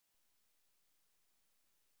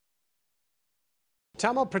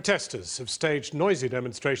Tamil protesters have staged noisy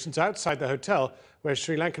demonstrations outside the hotel where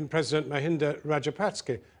Sri Lankan President M.I.A.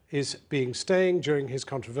 Rajapaksa is staying during his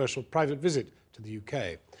controversial private visit to the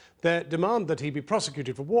UK. Their demand that he be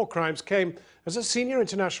prosecuted for war crimes came as a senior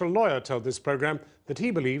international lawyer told this programme that he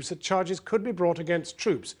believes that charges could be brought against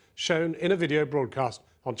troops shown in a video broadcast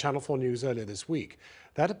on Channel 4 News earlier this week.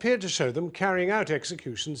 That appeared to show them carrying out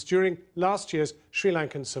executions during last year's Sri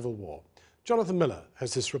Lankan civil war. Jonathan Miller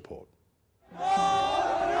has this report.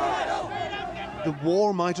 The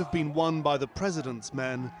war might have been won by the president's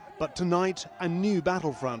men, but tonight a new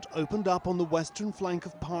battlefront opened up on the western flank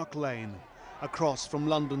of Park Lane, across from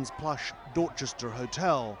London's plush Dorchester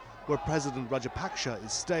Hotel, where President Rajapaksa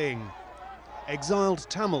is staying. Exiled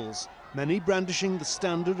Tamils, many brandishing the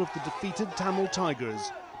standard of the defeated Tamil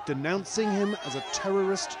Tigers, denouncing him as a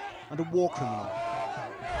terrorist and a war criminal.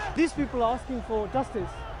 These people are asking for justice.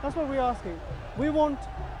 That's what we're asking. We want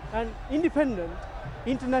an independent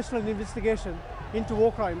international investigation into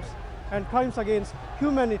war crimes and crimes against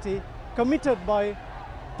humanity committed by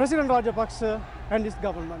President Rajapaksa and his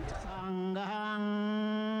government.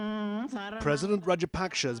 President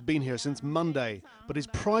Rajapaksa has been here since Monday, but his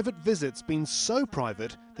private visit's been so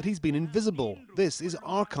private that he's been invisible. This is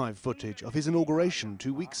archive footage of his inauguration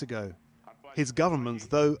 2 weeks ago. His government,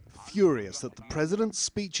 though, furious that the president's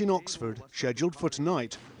speech in Oxford, scheduled for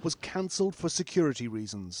tonight, was cancelled for security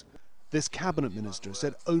reasons. This cabinet minister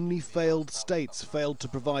said only failed states failed to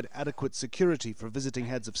provide adequate security for visiting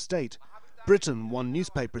heads of state. Britain, one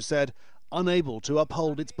newspaper said, unable to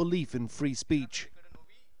uphold its belief in free speech.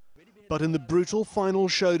 But in the brutal final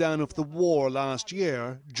showdown of the war last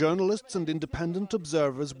year, journalists and independent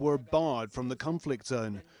observers were barred from the conflict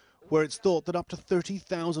zone, where it's thought that up to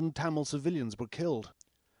 30,000 Tamil civilians were killed.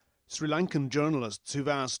 Sri Lankan journalists who've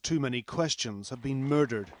asked too many questions have been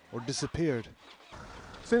murdered or disappeared.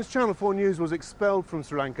 Since Channel 4 News was expelled from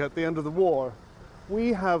Sri Lanka at the end of the war,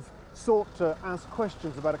 we have sought to ask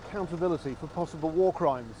questions about accountability for possible war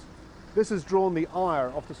crimes. This has drawn the ire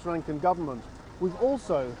of the Sri Lankan government. We've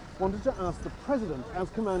also wanted to ask the President, as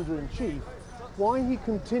Commander-in-Chief, why he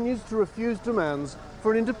continues to refuse demands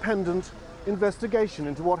for an independent investigation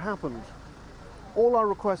into what happened. All our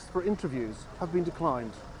requests for interviews have been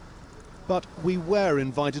declined. But we were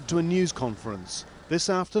invited to a news conference this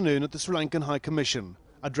afternoon at the Sri Lankan High Commission,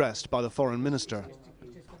 addressed by the Foreign Minister.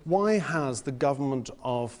 Why has the government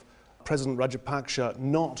of President Rajapaksa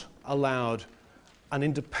not allowed an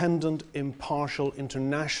independent, impartial,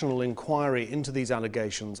 international inquiry into these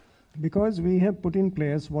allegations? Because we have put in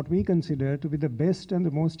place what we consider to be the best and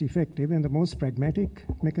the most effective and the most pragmatic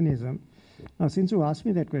mechanism. Now, since you asked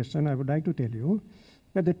me that question, I would like to tell you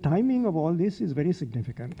that the timing of all this is very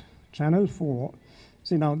significant. Channel 4,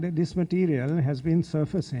 see now this material has been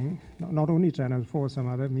surfacing, not only Channel 4, some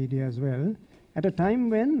other media as well, at a time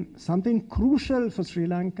when something crucial for Sri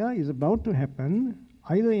Lanka is about to happen,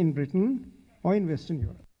 either in Britain or in Western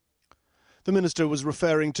Europe. The minister was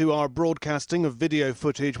referring to our broadcasting of video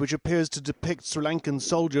footage which appears to depict Sri Lankan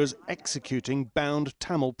soldiers executing bound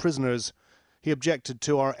Tamil prisoners. He objected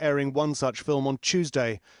to our airing one such film on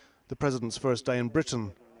Tuesday, the president's first day in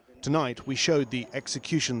Britain. Tonight we showed the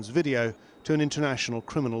executions video to an international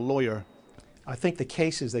criminal lawyer. I think the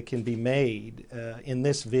cases that can be made in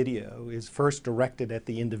this video is first directed at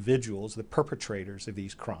the individuals, the perpetrators of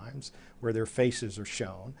these crimes, where their faces are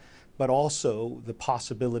shown, but also the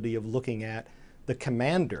possibility of looking at the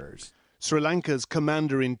commanders. Sri Lanka's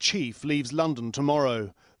commander-in-chief leaves London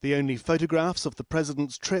tomorrow. The only photographs of the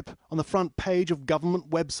president's trip on the front page of government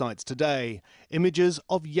websites today. Images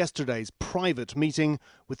of yesterday's private meeting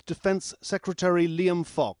with Defence Secretary Liam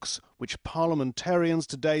Fox, which parliamentarians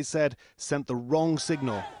today said sent the wrong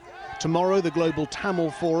signal. Tomorrow, the Global Tamil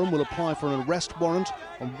Forum will apply for an arrest warrant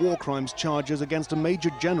on war crimes charges against a Major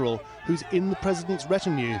General who's in the president's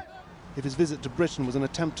retinue. If his visit to Britain was an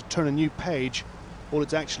attempt to turn a new page, all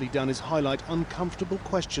it's actually done is highlight uncomfortable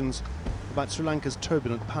questions about Sri Lanka's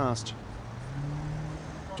turbulent past.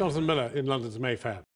 Jonathan Miller in London's Mayfair.